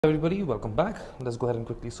Everybody, welcome back. Let's go ahead and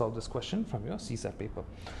quickly solve this question from your CSAT paper.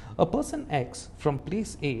 A person X from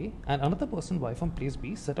place A and another person Y from place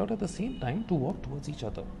B set out at the same time to walk towards each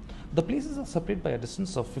other. The places are separated by a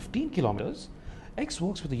distance of 15 kilometers. X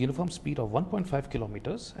walks with a uniform speed of 1.5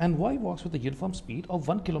 kilometers and Y walks with a uniform speed of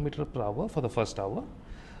 1 kilometer per hour for the first hour,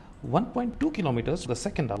 1.2 kilometers for the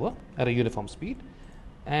second hour at a uniform speed,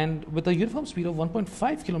 and with a uniform speed of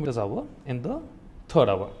 1.5 kilometers per hour in the third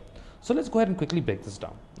hour. So let's go ahead and quickly break this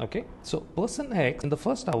down. Okay, so person X in the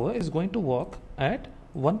first hour is going to walk at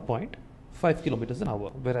 1.5 kilometers an hour,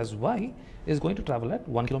 whereas Y is going to travel at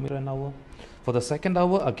 1 kilometer an hour. For the second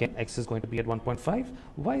hour, again, X is going to be at 1.5,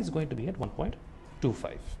 Y is going to be at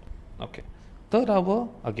 1.25. Okay, third hour,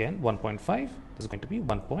 again 1.5, this is going to be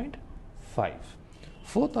 1.5.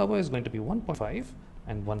 Fourth hour is going to be 1.5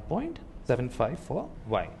 and 1.75 for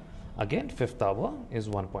Y. Again, fifth hour is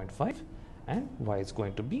 1.5 and Y is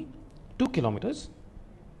going to be 2 kilometers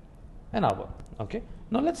an hour. Okay,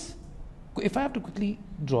 now if I have to quickly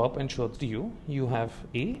draw up and show it to you, you have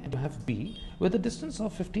A and you have B with a distance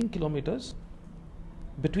of 15 kilometers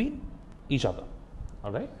between each other.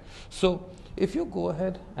 All right, so if you go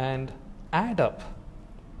ahead and add up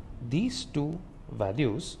these two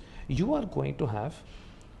values, you are going to have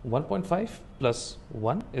 1.5 plus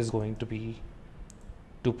 1 is going to be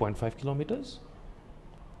 2.5 kilometers.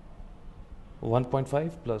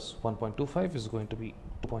 1.5 plus 1.25 is going to be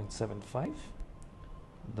 2.75.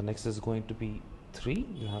 The next is going to be 3.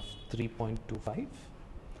 You have 3.25,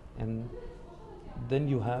 and then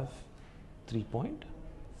you have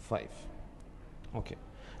 3.5. Okay.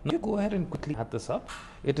 Now you go ahead and quickly add this up.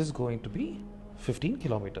 It is going to be 15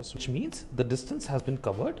 kilometers, which means the distance has been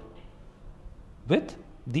covered with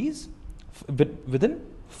these within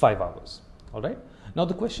 5 hours. All right. Now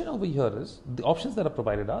the question over here is, the options that are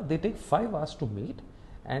provided are, they take 5 hours to meet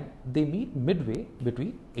and they meet midway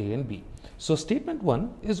between A and B. So statement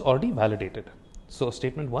 1 is already validated. So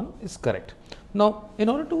statement 1 is correct. Now in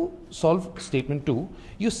order to solve statement 2,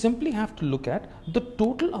 you simply have to look at the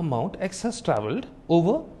total amount X has traveled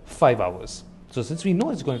over 5 hours. So since we know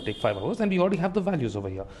it's going to take 5 hours and we already have the values over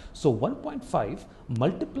here. So 1.5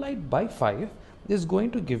 multiplied by 5 is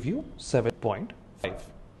going to give you 7.5.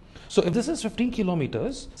 So if this is 15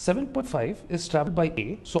 kilometers, 7.5 is traveled by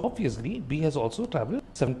A. So obviously B has also traveled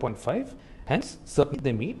 7.5. Hence, certainly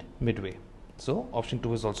they meet midway. So option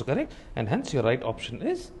 2 is also correct. And hence your right option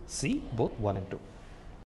is C, both 1 and 2.